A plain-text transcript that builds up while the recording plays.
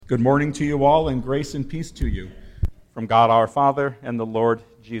Good morning to you all, and grace and peace to you from God our Father and the Lord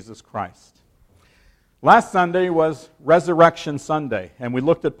Jesus Christ. Last Sunday was Resurrection Sunday, and we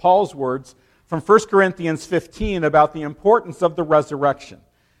looked at Paul's words from 1 Corinthians 15 about the importance of the resurrection.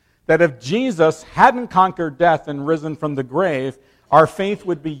 That if Jesus hadn't conquered death and risen from the grave, our faith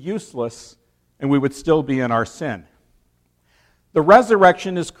would be useless and we would still be in our sin. The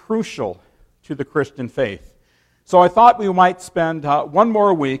resurrection is crucial to the Christian faith. So I thought we might spend one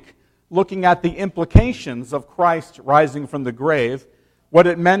more week looking at the implications of Christ rising from the grave, what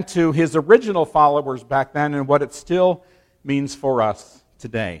it meant to his original followers back then, and what it still means for us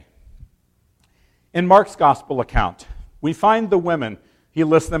today. In Mark's gospel account, we find the women. He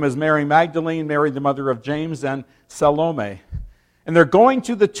lists them as Mary Magdalene, Mary the mother of James, and Salome. And they're going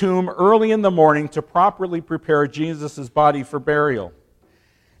to the tomb early in the morning to properly prepare Jesus' body for burial.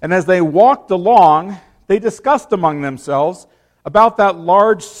 And as they walked along, they discussed among themselves about that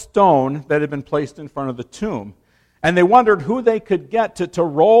large stone that had been placed in front of the tomb. And they wondered who they could get to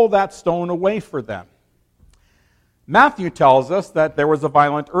roll that stone away for them. Matthew tells us that there was a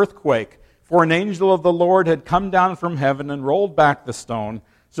violent earthquake, for an angel of the Lord had come down from heaven and rolled back the stone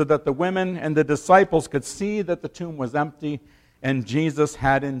so that the women and the disciples could see that the tomb was empty and Jesus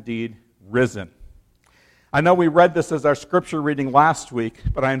had indeed risen. I know we read this as our scripture reading last week,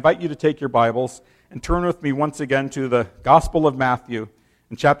 but I invite you to take your Bibles and turn with me once again to the Gospel of Matthew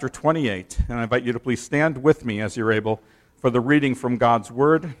in chapter 28. And I invite you to please stand with me as you're able for the reading from God's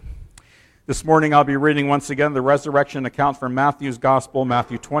Word. This morning I'll be reading once again the resurrection account from Matthew's Gospel,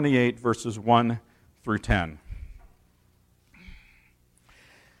 Matthew 28, verses 1 through 10.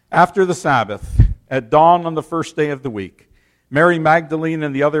 After the Sabbath, at dawn on the first day of the week, Mary Magdalene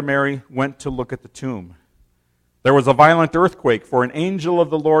and the other Mary went to look at the tomb. There was a violent earthquake, for an angel of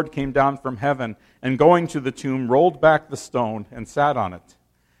the Lord came down from heaven, and going to the tomb, rolled back the stone and sat on it.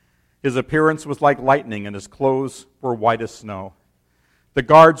 His appearance was like lightning, and his clothes were white as snow. The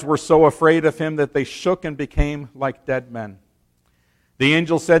guards were so afraid of him that they shook and became like dead men. The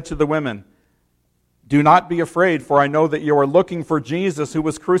angel said to the women, "Do not be afraid, for I know that you are looking for Jesus who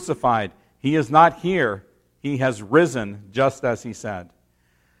was crucified. He is not here. He has risen, just as he said.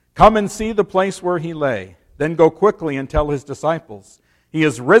 Come and see the place where he lay. Then go quickly and tell his disciples, he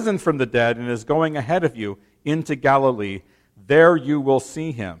is risen from the dead and is going ahead of you into Galilee. There you will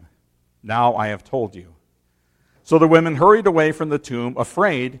see him. Now I have told you." So the women hurried away from the tomb,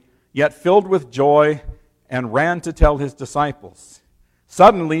 afraid, yet filled with joy, and ran to tell his disciples.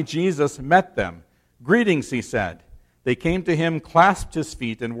 Suddenly Jesus met them. "Greetings," he said. They came to him, clasped his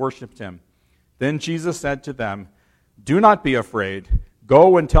feet, and worshipped him. Then Jesus said to them, "Do not be afraid.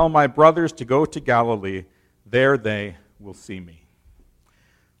 Go and tell my brothers to go to Galilee. There they will see me."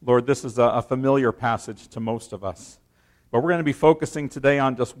 Lord, this is a familiar passage to most of us. But we're going to be focusing today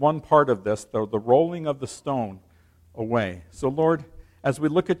on just one part of this, the rolling of the stone away. So Lord, as we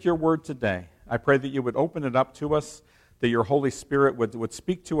look at your word today, I pray that you would open it up to us, that your Holy Spirit would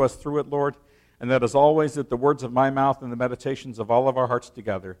speak to us through it, Lord, and that as always, that the words of my mouth and the meditations of all of our hearts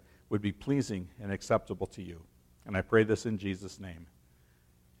together would be pleasing and acceptable to you. And I pray this in Jesus' name.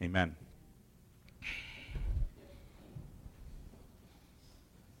 Amen.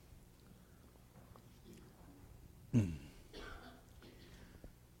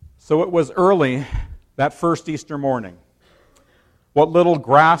 So it was early that first Easter morning. What little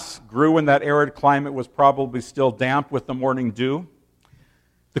grass grew in that arid climate was probably still damp with the morning dew.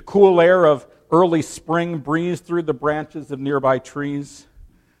 The cool air of early spring breezed through the branches of nearby trees.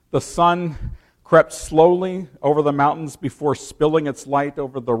 The sun crept slowly over the mountains before spilling its light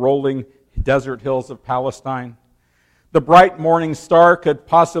over the rolling desert hills of Palestine. The bright morning star could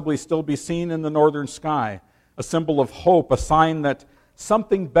possibly still be seen in the northern sky, a symbol of hope, a sign that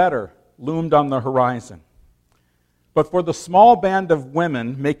something better loomed on the horizon. But for the small band of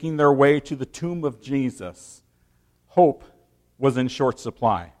women making their way to the tomb of Jesus, hope was in short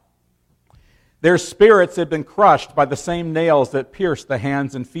supply. Their spirits had been crushed by the same nails that pierced the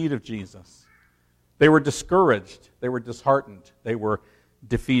hands and feet of Jesus. They were discouraged, they were disheartened, they were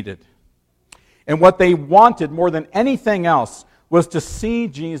defeated. And what they wanted more than anything else was to see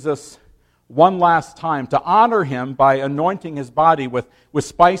Jesus one last time, to honor him by anointing his body with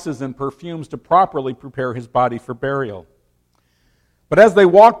spices and perfumes to properly prepare his body for burial. But as they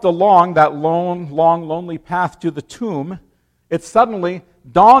walked along that long, lonely path to the tomb, it suddenly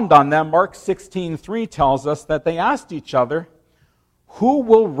dawned on them, Mark 16:3 tells us, that they asked each other, "Who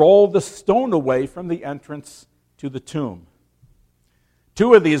will roll the stone away from the entrance to the tomb?"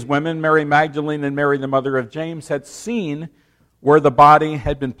 Two of these women, Mary Magdalene and Mary the mother of James, had seen where the body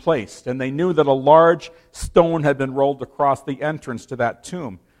had been placed, and they knew that a large stone had been rolled across the entrance to that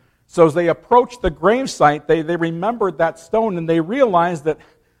tomb. So as they approached the gravesite, they remembered that stone, and they realized that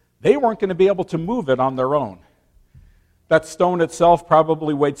they weren't going to be able to move it on their own. That stone itself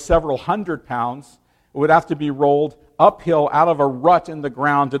probably weighed several hundred pounds. It would have to be rolled uphill out of a rut in the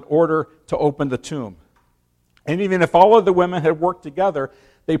ground in order to open the tomb. And even if all of the women had worked together,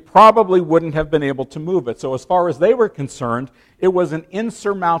 they probably wouldn't have been able to move it. So as far as they were concerned, it was an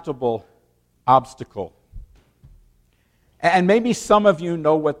insurmountable obstacle. And maybe some of you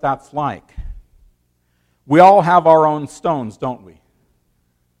know what that's like. We all have our own stones, don't we?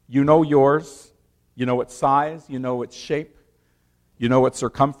 You know yours. You know its size. You know its shape. You know its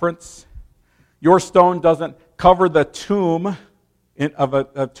circumference. Your stone doesn't cover the tomb of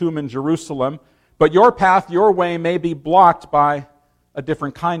a tomb in Jerusalem, but your path, your way may be blocked by a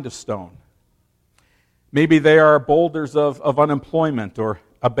different kind of stone. Maybe they are boulders of unemployment or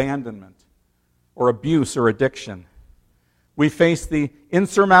abandonment or abuse or addiction. We face the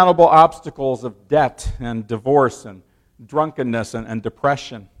insurmountable obstacles of debt and divorce and drunkenness and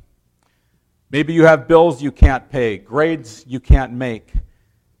depression. Maybe you have bills you can't pay, grades you can't make,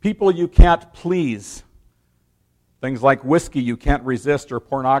 people you can't please, things like whiskey you can't resist or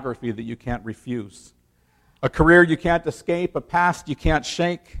pornography that you can't refuse, a career you can't escape, a past you can't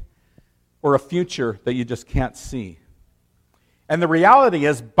shake, or a future that you just can't see. And the reality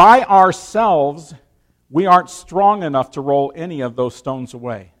is, by ourselves, we aren't strong enough to roll any of those stones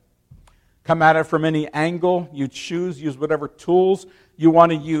away. Come at it from any angle you choose, use whatever tools you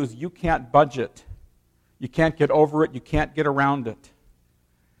want to use. You can't budge it. You can't get over it. You can't get around it.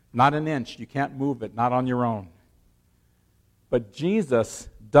 Not an inch. You can't move it, not on your own. But Jesus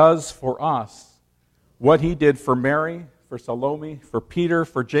does for us what he did for Mary, for Salome, for Peter,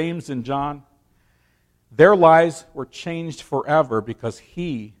 for James and John. Their lives were changed forever because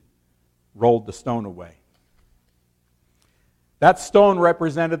he rolled the stone away. That stone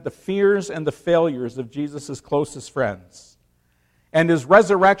represented the fears and the failures of Jesus' closest friends. And his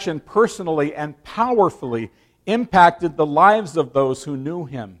resurrection personally and powerfully impacted the lives of those who knew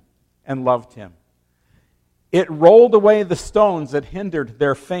him and loved him. It rolled away the stones that hindered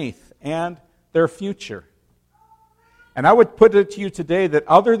their faith and their future. And I would put it to you today that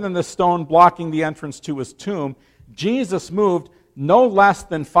other than the stone blocking the entrance to his tomb, Jesus moved no less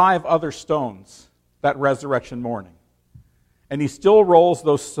than 5 other stones that resurrection morning. And he still rolls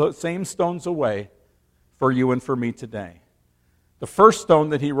those same stones away for you and for me today. The first stone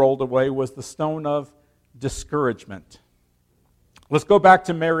that he rolled away was the stone of discouragement. Let's go back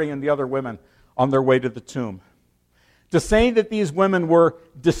to Mary and the other women on their way to the tomb. To say that these women were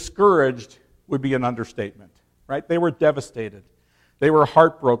discouraged would be an understatement, right? They were devastated. They were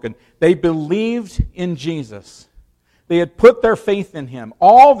heartbroken. They believed in Jesus. They had put their faith in him.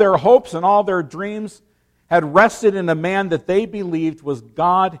 All their hopes and all their dreams had rested in a man that they believed was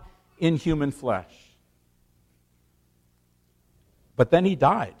God in human flesh. But then he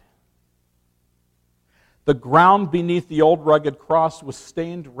died. The ground beneath the old rugged cross was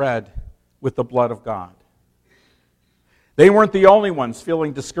stained red with the blood of God. They weren't the only ones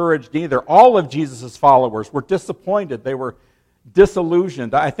feeling discouraged either. All of Jesus' followers were disappointed. They were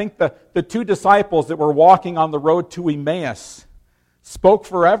disillusioned. I think the 2 disciples that were walking on the road to Emmaus spoke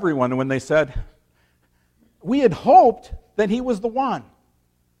for everyone when they said, "We had hoped that he was the one."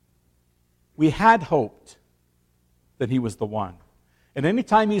 We had hoped that he was the one. And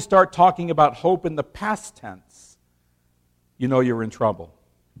anytime you start talking about hope in the past tense, you know you're in trouble.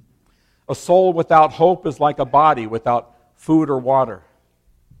 A soul without hope is like a body without food or water.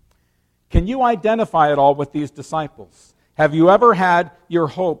 Can you identify at all with these disciples? Have you ever had your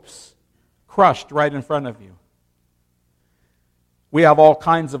hopes crushed right in front of you? We have all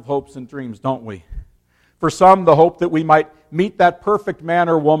kinds of hopes and dreams, don't we? For some, the hope that we might meet that perfect man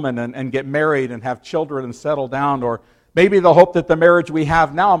or woman and get married and have children and settle down, or maybe the hope that the marriage we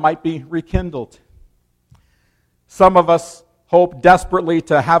have now might be rekindled. Some of us hope desperately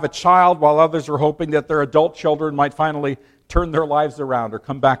to have a child, while others are hoping that their adult children might finally turn their lives around or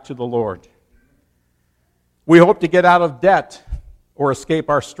come back to the Lord. We hope to get out of debt or escape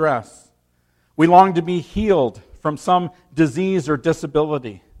our stress. We long to be healed from some disease or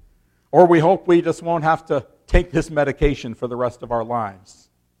disability. Or we hope we just won't have to take this medication for the rest of our lives.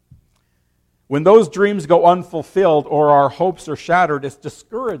 When those dreams go unfulfilled or our hopes are shattered, it's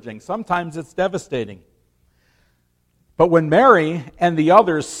discouraging. Sometimes it's devastating. But when Mary and the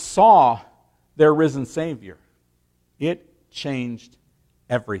others saw their risen Savior, it changed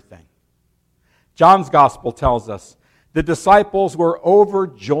everything. John's Gospel tells us the disciples were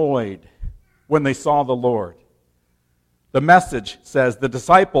overjoyed when they saw the Lord. The Message says the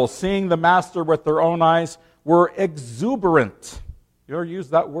disciples, seeing the Master with their own eyes, were exuberant. You ever use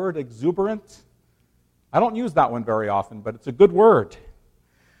that word, exuberant? I don't use that one very often, but it's a good word.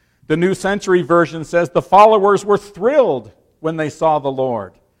 The New Century Version says, the followers were thrilled when they saw the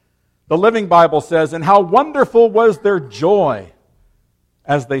Lord. The Living Bible says, and how wonderful was their joy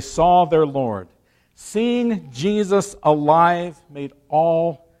as they saw their Lord. Seeing Jesus alive made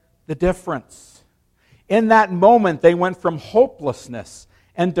all the difference. In that moment, they went from hopelessness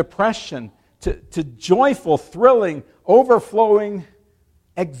and depression to joyful, thrilling, overflowing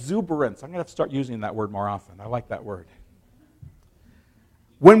exuberance. I'm going to have to start using that word more often. I like that word.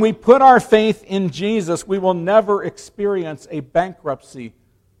 When we put our faith in Jesus, we will never experience a bankruptcy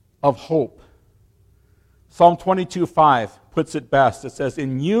of hope. Psalm 22:5 puts it best. It says,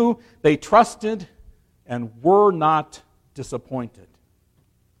 in you they trusted and were not disappointed.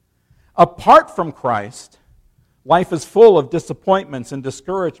 Apart from Christ, life is full of disappointments and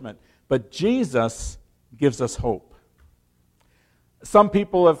discouragement, but Jesus gives us hope. Some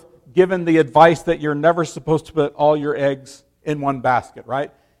people have given the advice that you're never supposed to put all your eggs in one basket,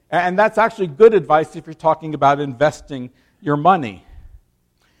 right? And that's actually good advice if you're talking about investing your money.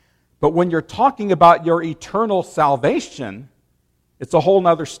 But when you're talking about your eternal salvation, it's a whole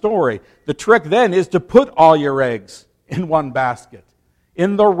other story. The trick then is to put all your eggs in one basket,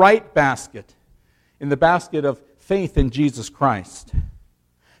 in the right basket, in the basket of faith in Jesus Christ.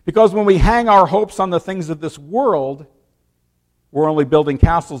 Because when we hang our hopes on the things of this world, we're only building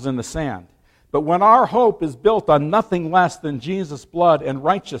castles in the sand. But when our hope is built on nothing less than Jesus' blood and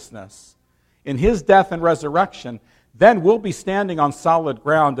righteousness, in His death and resurrection, then we'll be standing on solid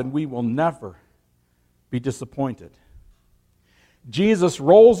ground and we will never be disappointed. Jesus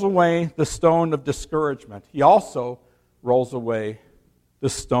rolls away the stone of discouragement. He also rolls away the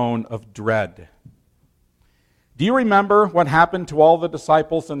stone of dread. Do you remember what happened to all the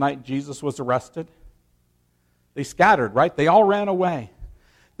disciples the night Jesus was arrested? They scattered, right? They all ran away.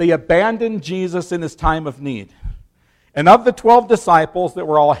 They abandoned Jesus in His time of need. And of the 12 disciples that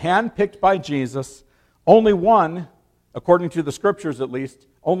were all handpicked by Jesus, only one, according to the Scriptures at least,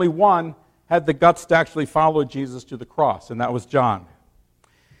 only one had the guts to actually follow Jesus to the cross, and that was John.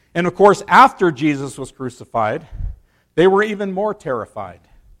 And of course, after Jesus was crucified, they were even more terrified.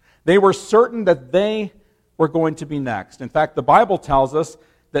 They were certain that they were going to be next. In fact, the Bible tells us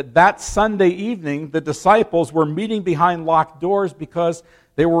that Sunday evening, the disciples were meeting behind locked doors because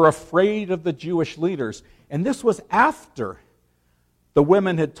they were afraid of the Jewish leaders. And this was after the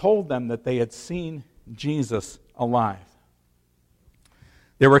women had told them that they had seen Jesus alive.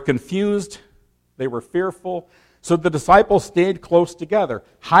 They were confused, they were fearful, so the disciples stayed close together,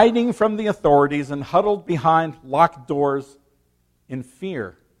 hiding from the authorities and huddled behind locked doors in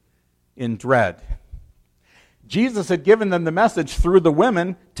fear, in dread. Jesus had given them the message through the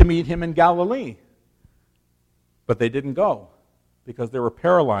women to meet Him in Galilee. But they didn't go because they were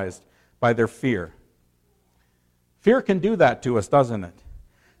paralyzed by their fear. Fear can do that to us, doesn't it?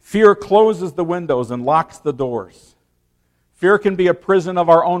 Fear closes the windows and locks the doors. Fear can be a prison of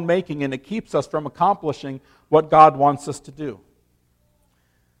our own making, and it keeps us from accomplishing what God wants us to do.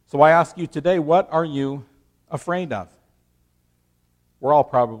 So I ask you today, what are you afraid of? We're all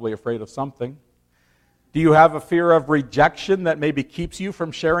probably afraid of something. Do you have a fear of rejection that maybe keeps you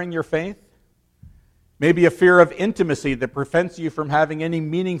from sharing your faith? Maybe a fear of intimacy that prevents you from having any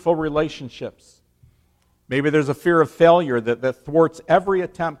meaningful relationships. Maybe there's a fear of failure that thwarts every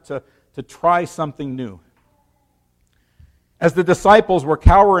attempt to try something new. As the disciples were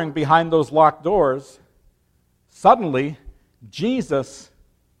cowering behind those locked doors, suddenly Jesus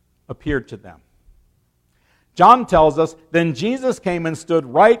appeared to them. John tells us, then Jesus came and stood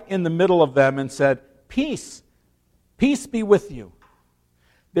right in the middle of them and said, peace, peace be with you.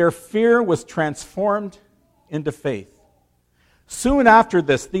 Their fear was transformed into faith. Soon after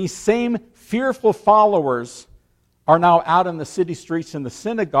this, these same fearful followers are now out in the city streets and the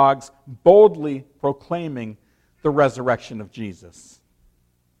synagogues boldly proclaiming the resurrection of Jesus.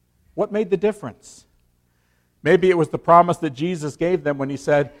 What made the difference? Maybe it was the promise that Jesus gave them when He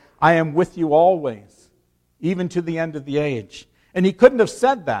said, I am with you always, even to the end of the age. And He couldn't have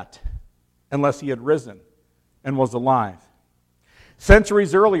said that unless He had risen and was alive.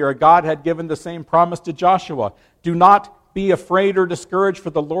 Centuries earlier, God had given the same promise to Joshua. Do not be afraid or discouraged, for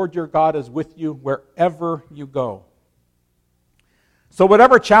the Lord your God is with you wherever you go. So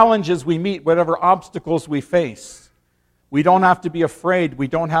whatever challenges we meet, whatever obstacles we face, we don't have to be afraid, we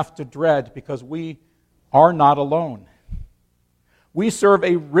don't have to dread, because we are not alone. We serve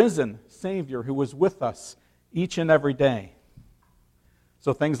a risen Savior who is with us each and every day.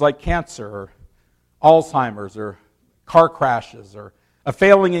 So things like cancer or Alzheimer's or car crashes or a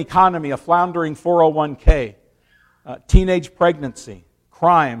failing economy, a floundering 401k, teenage pregnancy,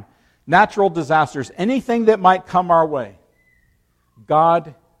 crime, natural disasters, anything that might come our way,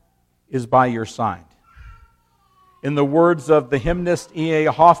 God is by your side. In the words of the hymnist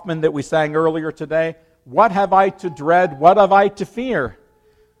E.A. Hoffman that we sang earlier today, what have I to dread, what have I to fear?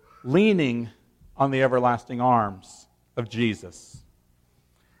 Leaning on the everlasting arms of Jesus.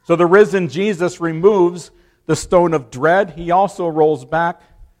 So the risen Jesus removes the stone of dread. He also rolls back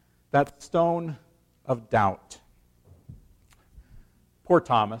that stone of doubt. Poor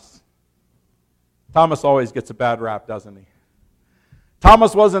Thomas. Thomas always gets a bad rap, doesn't he?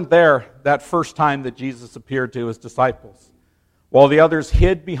 Thomas wasn't there that first time that Jesus appeared to his disciples. While the others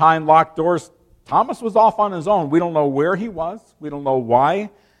hid behind locked doors, Thomas was off on his own. We don't know where he was. We don't know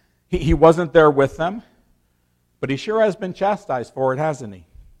why he wasn't there with them. But he sure has been chastised for it, hasn't he?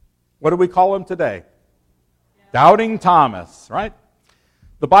 What do we call him today? Doubting Thomas, right?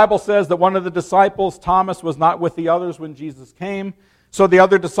 The Bible says that one of the disciples, Thomas, was not with the others when Jesus came. So the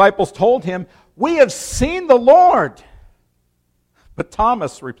other disciples told him, "We have seen the Lord." But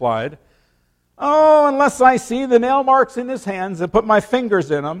Thomas replied, "Oh, unless I see the nail marks in his hands and put my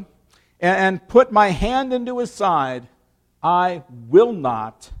fingers in them and put my hand into his side, I will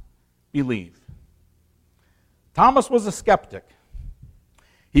not believe." Thomas was a skeptic.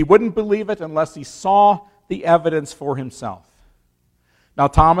 He wouldn't believe it unless he saw the evidence for himself. Now,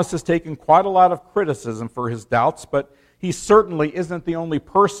 Thomas has taken quite a lot of criticism for his doubts, but he certainly isn't the only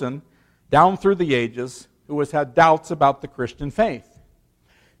person down through the ages who has had doubts about the Christian faith.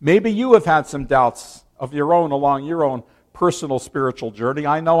 Maybe you have had some doubts of your own along your own personal spiritual journey.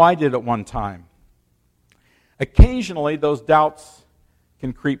 I know I did at one time. Occasionally, those doubts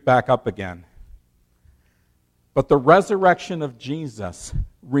can creep back up again. But the resurrection of Jesus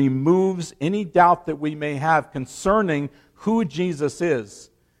removes any doubt that we may have concerning who Jesus is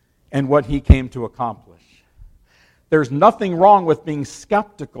and what he came to accomplish. There's nothing wrong with being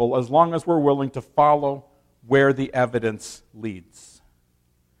skeptical as long as we're willing to follow where the evidence leads.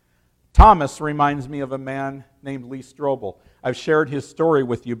 Thomas reminds me of a man named Lee Strobel. I've shared his story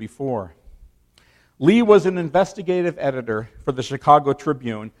with you before. Lee was an investigative editor for the Chicago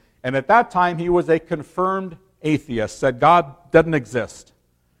Tribune, and at that time he was a confirmed atheist, said God doesn't exist.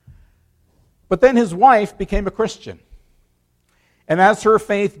 But then his wife became a Christian. And as her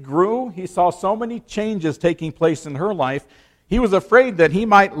faith grew, he saw so many changes taking place in her life, he was afraid that he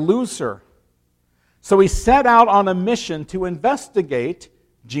might lose her. So he set out on a mission to investigate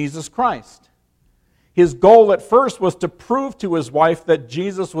Jesus Christ. His goal at first was to prove to his wife that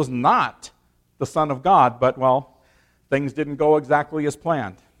Jesus was not the Son of God, but, well, things didn't go exactly as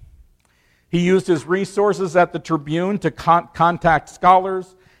planned. He used his resources at the Tribune to contact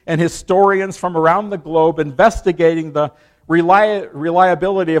scholars and historians from around the globe investigating the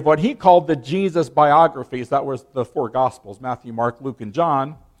reliability of what he called the Jesus biographies. That was the four Gospels, Matthew, Mark, Luke, and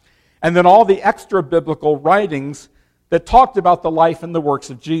John. And then all the extra biblical writings that talked about the life and the works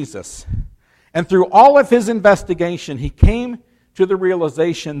of Jesus. And through all of his investigation, he came to the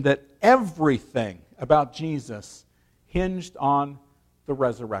realization that everything about Jesus hinged on the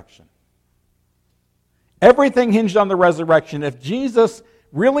resurrection. Everything hinged on the resurrection. If Jesus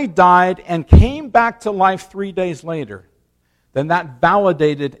really died and came back to life 3 days later, then that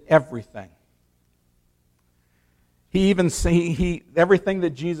validated everything. Everything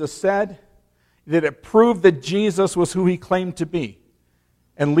that Jesus said, that it proved that Jesus was who he claimed to be.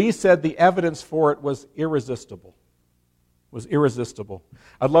 And Lee said the evidence for it was irresistible.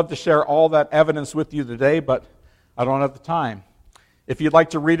 I'd love to share all that evidence with you today, but I don't have the time. If you'd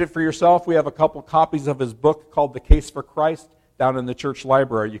like to read it for yourself, we have a couple copies of his book called The Case for Christ down in the church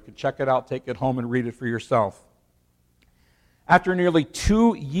library. You can check it out, take it home, and read it for yourself. After nearly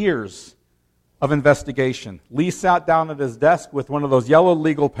 2 years of investigation, Lee sat down at his desk with one of those yellow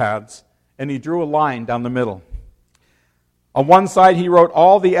legal pads, and he drew a line down the middle. On one side, he wrote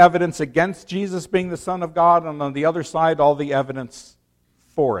all the evidence against Jesus being the Son of God, and on the other side, all the evidence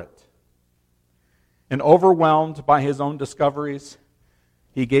for it. And overwhelmed by his own discoveries,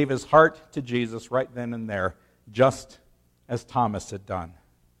 he gave his heart to Jesus right then and there, just as Thomas had done.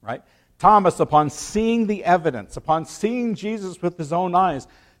 Right? Thomas, upon seeing the evidence, upon seeing Jesus with his own eyes,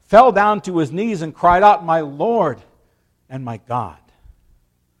 fell down to his knees and cried out, "My Lord and my God."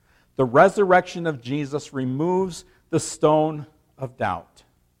 The resurrection of Jesus removes the stone of doubt.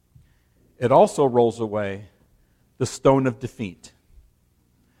 It also rolls away the stone of defeat.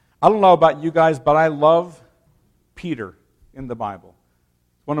 I don't know about you guys, but I love Peter in the Bible.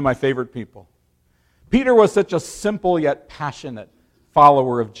 One of my favorite people. Peter was such a simple yet passionate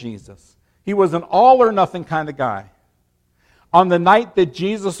follower of Jesus. He was an all-or-nothing kind of guy. On the night that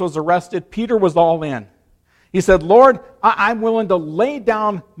Jesus was arrested, Peter was all in. He said, Lord, I'm willing to lay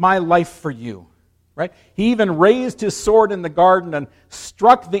down my life for you. Right? He even raised his sword in the garden and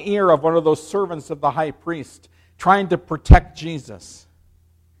struck the ear of one of those servants of the high priest, trying to protect Jesus.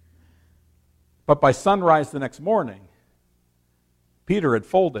 But by sunrise the next morning, Peter had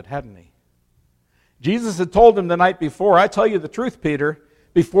folded, hadn't he? Jesus had told him the night before, I tell you the truth, Peter,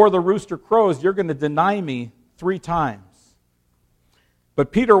 before the rooster crows, you're going to deny me 3 times.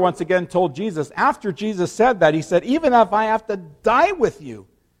 But Peter once again told Jesus, after Jesus said that, he said, even if I have to die with you,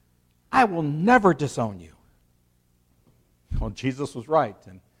 I will never disown you. Well, Jesus was right,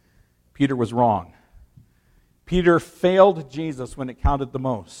 and Peter was wrong. Peter failed Jesus when it counted the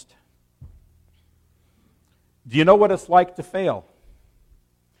most. Do you know what it's like to fail?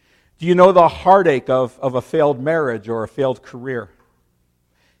 Do you know the heartache of a failed marriage or a failed career?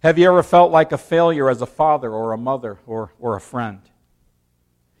 Have you ever felt like a failure as a father or a mother or a friend?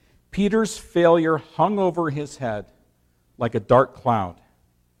 Peter's failure hung over his head like a dark cloud.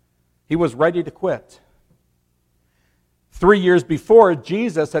 He was ready to quit. 3 years before,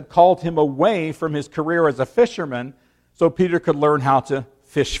 Jesus had called him away from his career as a fisherman so Peter could learn how to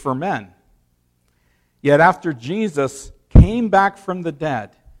fish for men. Yet after Jesus came back from the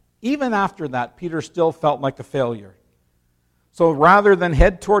dead, even after that, Peter still felt like a failure. So rather than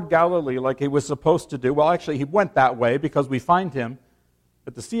head toward Galilee like he was supposed to do, well, actually, he went that way because we find him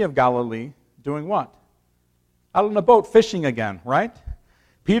at the Sea of Galilee doing what? Out on a boat fishing again, right?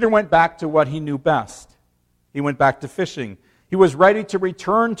 Peter went back to what he knew best. He went back to fishing. He was ready to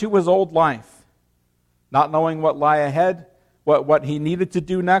return to his old life. Not knowing what lay ahead, what he needed to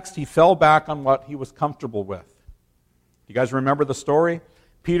do next, he fell back on what he was comfortable with. You guys remember the story?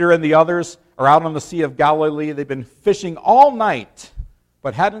 Peter and the others are out on the Sea of Galilee. They've been fishing all night,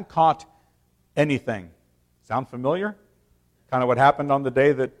 but hadn't caught anything. Sound familiar? Kind of what happened on the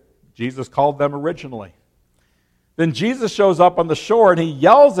day that Jesus called them originally. Then Jesus shows up on the shore and he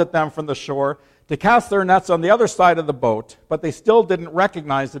yells at them from the shore to cast their nets on the other side of the boat, but they still didn't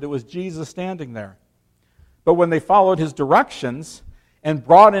recognize that it was Jesus standing there. But when they followed his directions and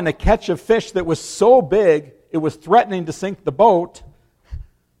brought in a catch of fish that was so big it was threatening to sink the boat,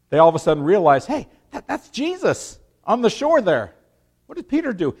 they all of a sudden realized, hey, that's Jesus on the shore there. What did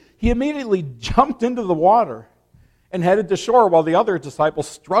Peter do? He immediately jumped into the water and headed to shore while the other disciples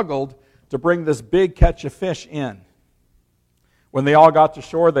struggled to bring this big catch of fish in. When they all got to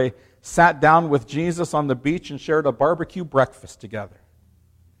shore, they sat down with Jesus on the beach and shared a barbecue breakfast together.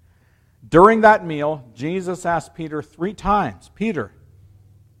 During that meal, Jesus asked Peter 3 times, Peter,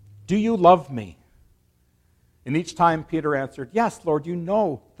 do you love me? And each time Peter answered, yes, Lord, you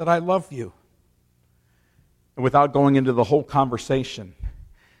know that I love you. And without going into the whole conversation,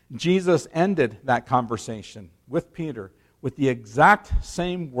 Jesus ended that conversation with Peter with the exact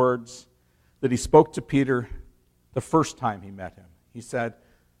same words that he spoke to Peter the first time he met him. He said,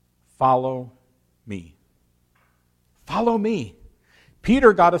 follow me. Follow me.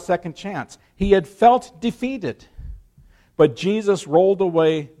 Peter got a second chance. He had felt defeated, but Jesus rolled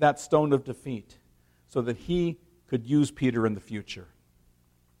away that stone of defeat so that he could use Peter in the future.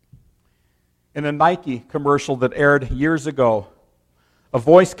 In a Nike commercial that aired years ago, a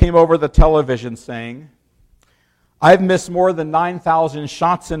voice came over the television saying, I've missed more than 9,000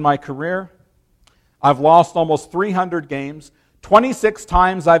 shots in my career. I've lost almost 300 games. 26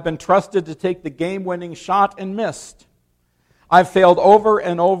 times I've been trusted to take the game-winning shot and missed. I've failed over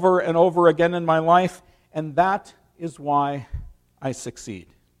and over and over again in my life, and that is why I succeed.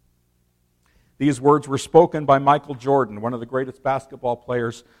 These words were spoken by Michael Jordan, one of the greatest basketball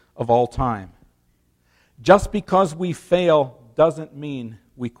players of all time. Just because we fail doesn't mean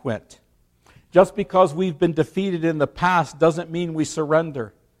we quit. Just because we've been defeated in the past doesn't mean we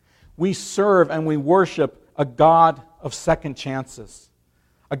surrender. We serve and we worship a God of second chances.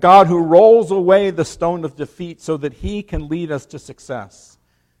 A God who rolls away the stone of defeat so that he can lead us to success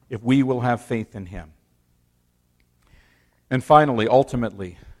if we will have faith in him. And finally,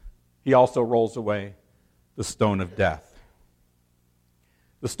 ultimately, he also rolls away the stone of death.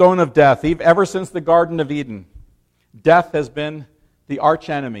 The stone of death. Ever since the Garden of Eden, death has been the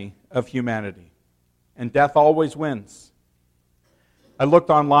archenemy of humanity. And death always wins. I looked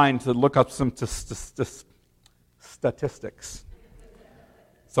online to look up some statistics.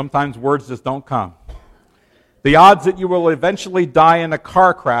 Sometimes words just don't come. The odds that you will eventually die in a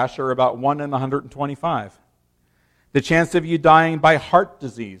car crash are about 1 in 125. The chance of you dying by heart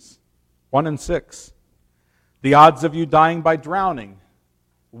disease, 1 in 6. The odds of you dying by drowning,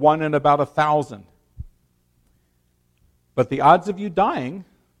 1 in about 1,000. But the odds of you dying,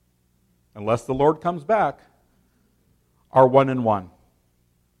 unless the Lord comes back, are 1 in 1.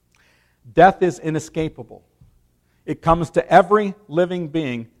 Death is inescapable. It comes to every living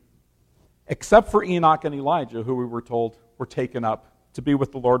being, except for Enoch and Elijah, who we were told were taken up to be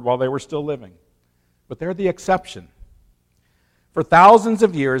with the Lord while they were still living. But they're the exception. For thousands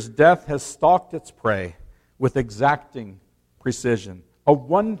of years, death has stalked its prey with exacting precision, a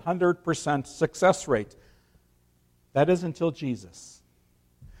 100% success rate. That is until Jesus.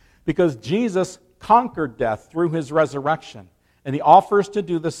 Because Jesus conquered death through his resurrection, and he offers to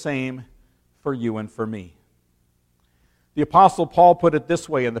do the same for you and for me. The Apostle Paul put it this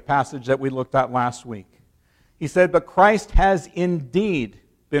way in the passage that we looked at last week. He said, "But Christ has indeed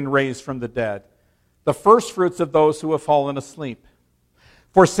been raised from the dead, the firstfruits of those who have fallen asleep.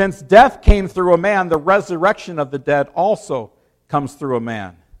 For since death came through a man, the resurrection of the dead also comes through a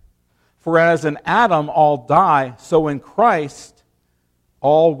man. For as in Adam all die, so in Christ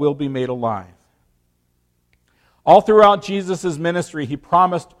all will be made alive." All throughout Jesus' ministry, he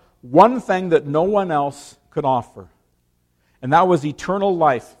promised one thing that no one else could offer, and that was eternal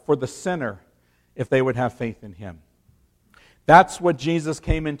life for the sinner if they would have faith in him. That's what Jesus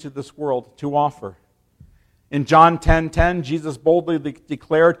came into this world to offer. In John 10:10, Jesus boldly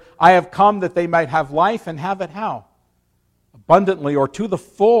declared, "I have come that they might have life and have it how? Abundantly, or to the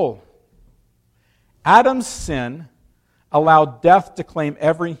full." Adam's sin allowed death to claim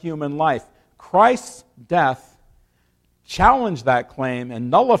every human life. Christ's death challenged that claim and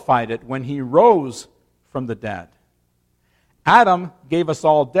nullified it when he rose from the dead. Adam gave us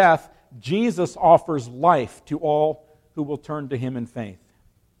all death. Jesus offers life to all who will turn to him in faith.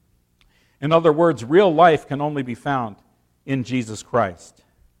 In other words, real life can only be found in Jesus Christ.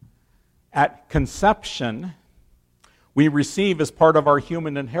 At conception, we receive as part of our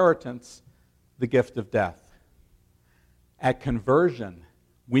human inheritance the gift of death. At conversion,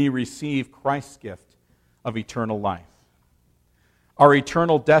 we receive Christ's gift of eternal life. Our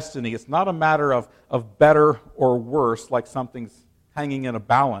eternal destiny is not a matter of better or worse, like something's hanging in a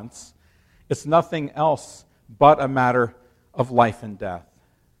balance. It's nothing else but a matter of life and death.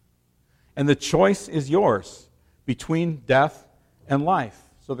 And the choice is yours between death and life.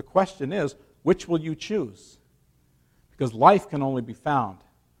 So the question is, which will you choose? Because life can only be found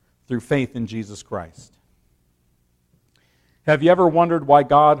through faith in Jesus Christ. Have you ever wondered why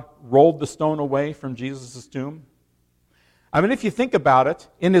God rolled the stone away from Jesus' tomb? I mean, if you think about it,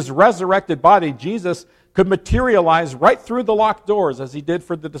 in his resurrected body, Jesus could materialize right through the locked doors as he did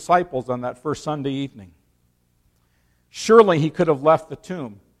for the disciples on that first Sunday evening. Surely he could have left the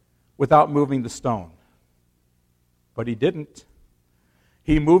tomb without moving the stone. But he didn't.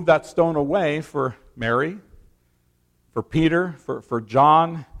 He moved that stone away for Mary, for Peter, for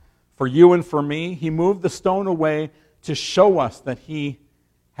John, for you and for me. He moved the stone away to show us that he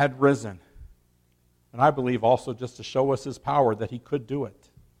had risen. And I believe also just to show us his power that he could do it.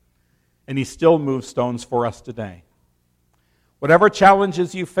 And he still moves stones for us today. Whatever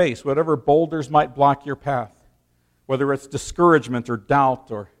challenges you face, whatever boulders might block your path, whether it's discouragement or doubt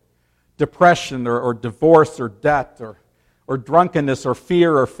or depression or divorce or debt or drunkenness or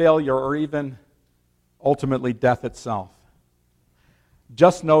fear or failure or even ultimately death itself,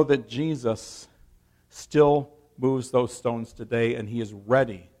 just know that Jesus still moves those stones today, and he is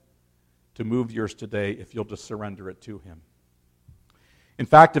ready to move yours today if you'll just surrender it to him. In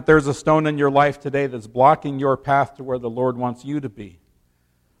fact, if there's a stone in your life today that's blocking your path to where the Lord wants you to be,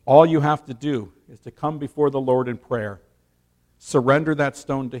 all you have to do is to come before the Lord in prayer, surrender that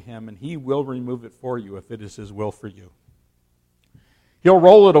stone to him, and he will remove it for you if it is his will for you. He'll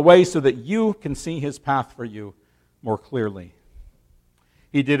roll it away so that you can see his path for you more clearly.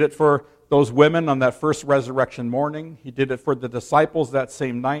 He did it for those women on that first resurrection morning. He did it for the disciples that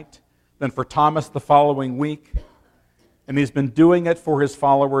same night, then for Thomas the following week. And he's been doing it for his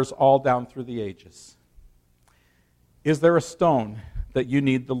followers all down through the ages. Is there a stone that you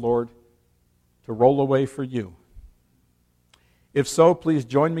need the Lord to roll away for you? If so, please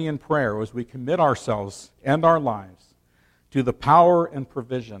join me in prayer as we commit ourselves and our lives to the power and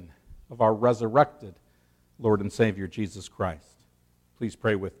provision of our resurrected Lord and Savior, Jesus Christ. Please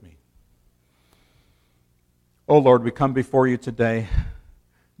pray with me. Oh Lord, we come before you today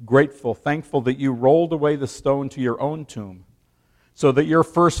grateful, thankful that you rolled away the stone to your own tomb so that your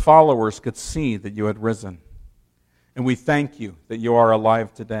first followers could see that you had risen. And we thank you that you are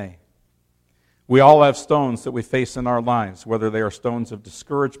alive today. We all have stones that we face in our lives, whether they are stones of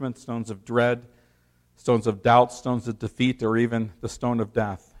discouragement, stones of dread, stones of doubt, stones of defeat, or even the stone of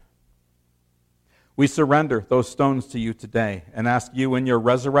death. We surrender those stones to you today and ask you in your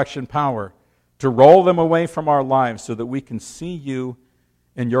resurrection power to roll them away from our lives so that we can see you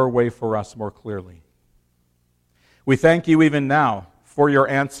and your way for us more clearly. We thank you even now for your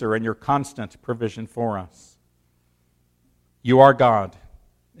answer and your constant provision for us. You are God,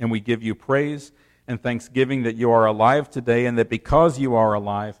 and we give you praise and thanksgiving that you are alive today, and that because you are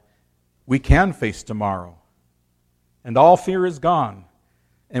alive, we can face tomorrow. And all fear is gone,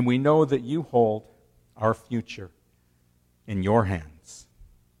 and we know that you hold our future in your hands.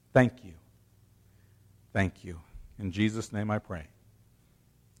 Thank you. Thank you. In Jesus' name I pray.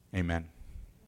 Amen.